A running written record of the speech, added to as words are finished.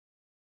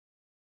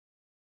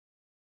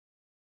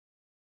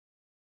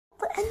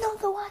for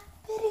another last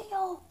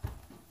video.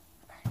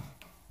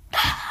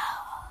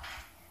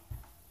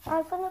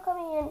 I'm gonna come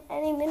in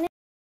any minute.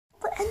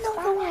 But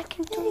another one I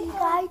can show you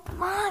guys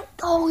my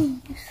toys.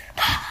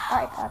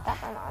 I thought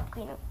that might not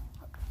clean up.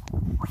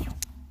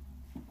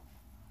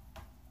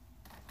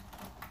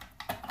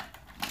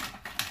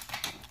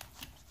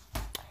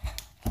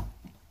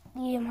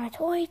 Yeah, my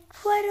toy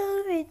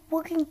sweater is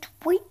working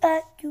sweet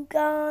at you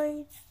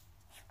guys.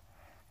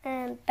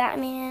 And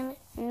Batman,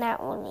 not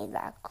only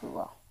that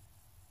cool.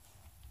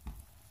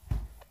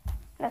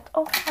 That's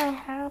all I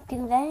have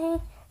today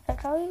to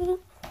show you.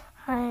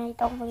 I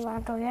don't really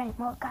want to show you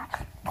anymore, guys.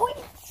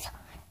 Please,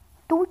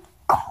 do it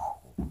go.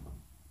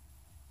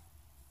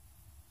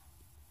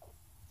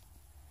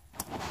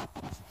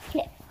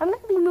 Yeah, I'm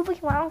going to be moving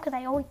around because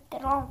I always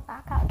did all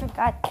back after you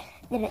guys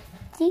didn't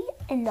see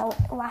in the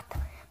last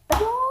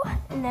video,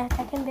 in the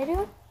second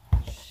video.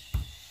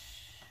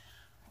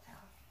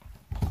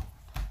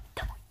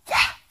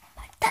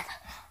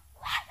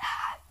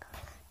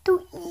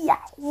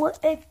 What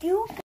if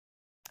you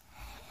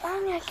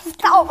I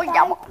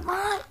can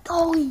my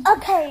toys.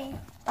 Okay,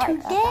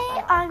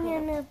 today I'm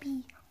gonna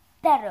be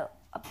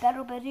a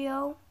better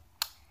video.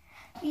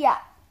 Yeah,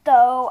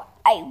 so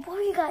I love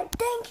you guys.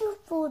 Thank you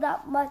for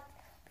that much.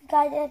 You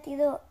guys,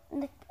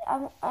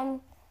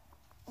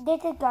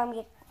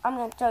 I'm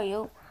gonna show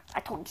you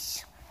my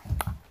toys.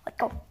 Let's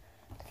go.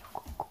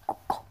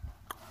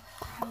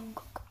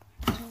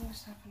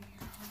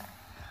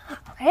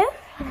 Okay,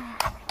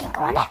 keep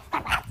going.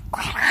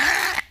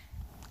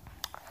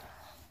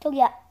 So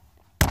yeah,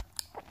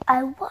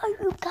 I love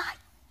you guys.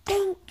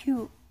 Thank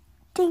you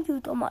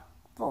so much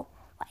for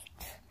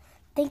likes.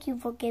 Thank you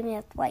for giving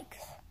us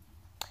likes.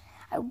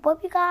 I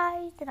love you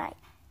guys, and I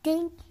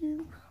thank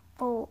you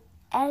for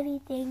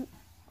everything,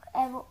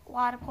 every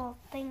wonderful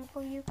thing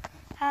for you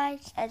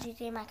guys. As you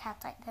see, my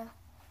cat's right there.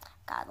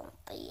 God don't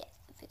see it.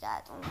 If you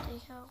guys don't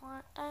see her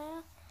right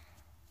there,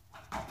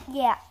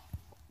 yeah.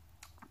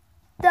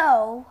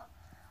 So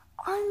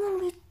I'm gonna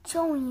be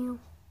showing you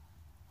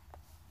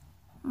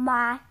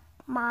my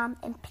mom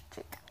and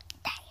pictures.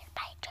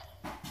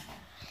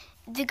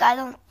 If you guys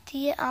don't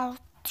see it, I'll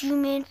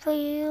zoom in for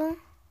you.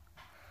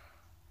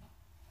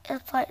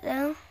 It's right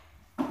there.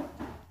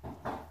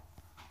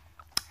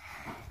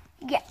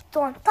 Yeah,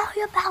 so I'm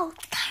sorry about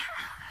that.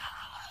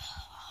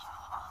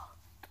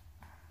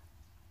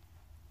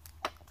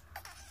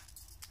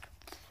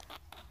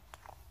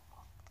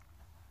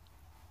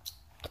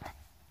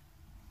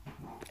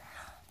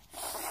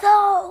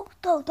 So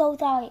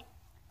sorry.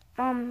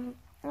 What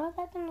was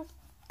I gonna say?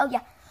 Oh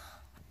yeah.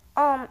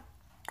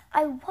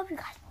 I love you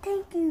guys.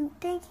 Thank you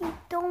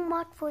so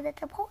much for the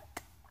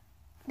support.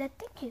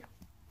 Thank you.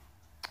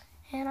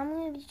 And I'm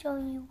gonna be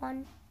showing you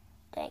one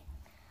thing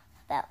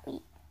about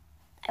me.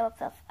 I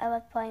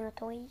love playing with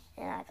toys,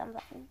 and I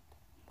sometimes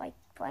like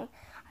playing.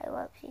 I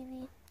love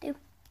TV too.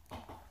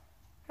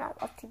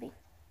 Not love TV.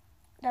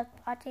 That's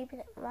watch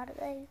TV. A lot of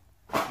days.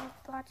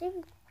 Watch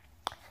TV.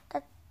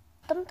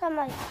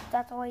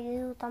 That's all I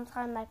do.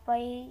 Sometimes I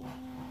play.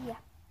 Yeah.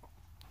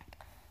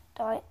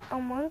 So,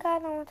 one guy I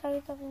want to tell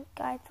you something,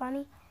 guys,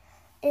 funny,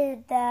 is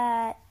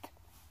that,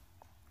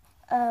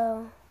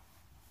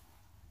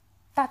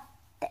 that's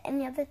the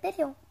end of the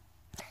video.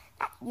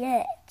 Not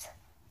yet.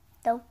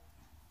 So,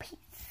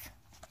 peace.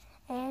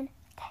 And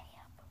stay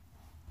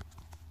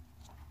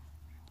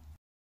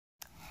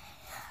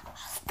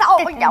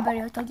up.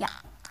 So,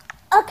 yeah.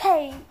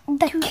 Okay,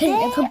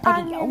 today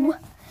video.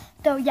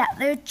 So, yeah,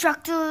 there's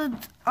tractors,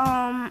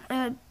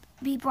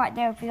 people right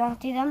there, if you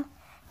don't see them.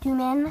 Two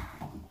men.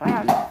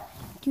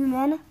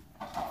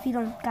 If you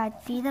don't guys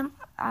see them,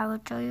 I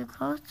will show you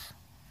close.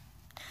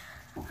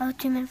 I'll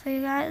zoom in for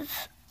you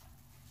guys.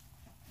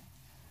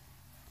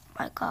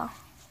 My God.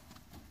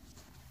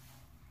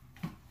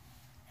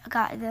 I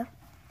got it there.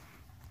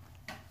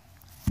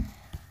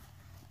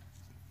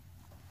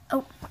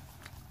 Oh.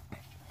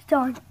 So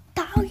I'll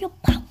tell you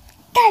about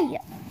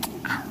that.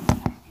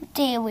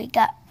 See, we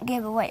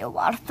gave away a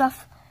lot of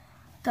stuff.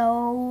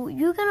 So if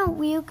you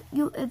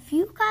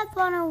guys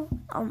wanna,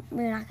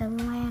 we're not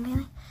gonna land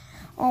anything.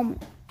 What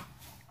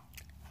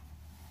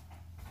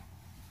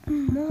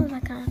was I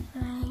gonna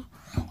say?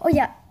 Oh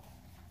yeah,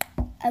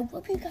 I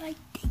love you guys.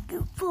 Thank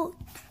you for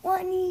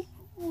 20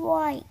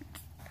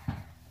 likes.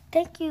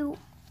 Thank you.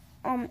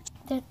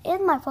 This is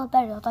my first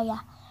video, so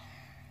yeah.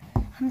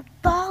 I'm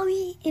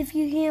sorry if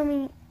you hear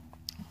me.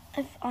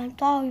 I'm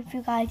sorry if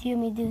you guys hear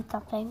me do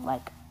something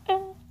like.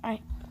 I'm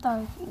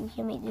sorry if you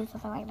hear me do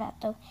something like that.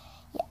 So.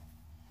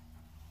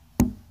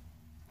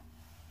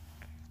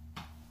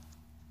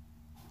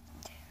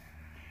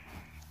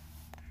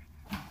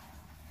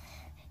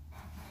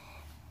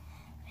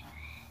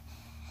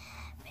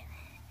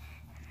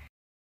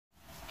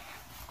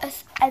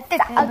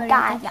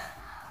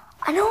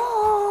 I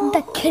know.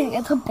 The king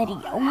of the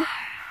video.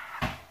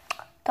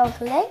 So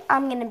today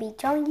I'm gonna be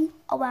showing you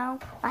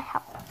around my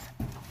house.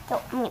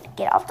 So I'm gonna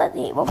get off the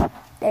table.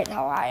 That's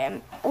how I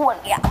am. Oh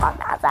yeah, I'm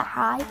not that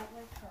high.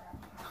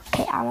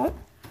 Okay, I won't.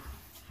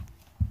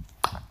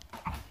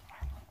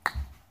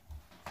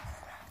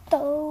 So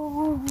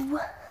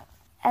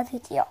I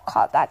think you'll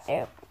call that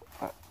there.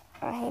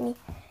 Honey.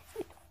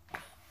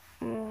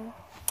 I'm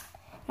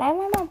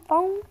on my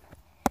phone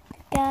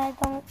because I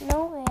don't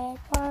know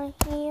it's on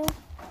here.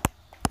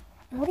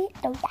 What do you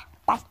do? Yeah,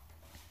 bye.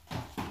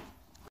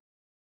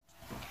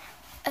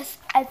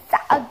 I saw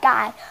a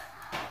guy.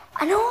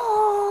 I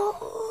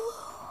know.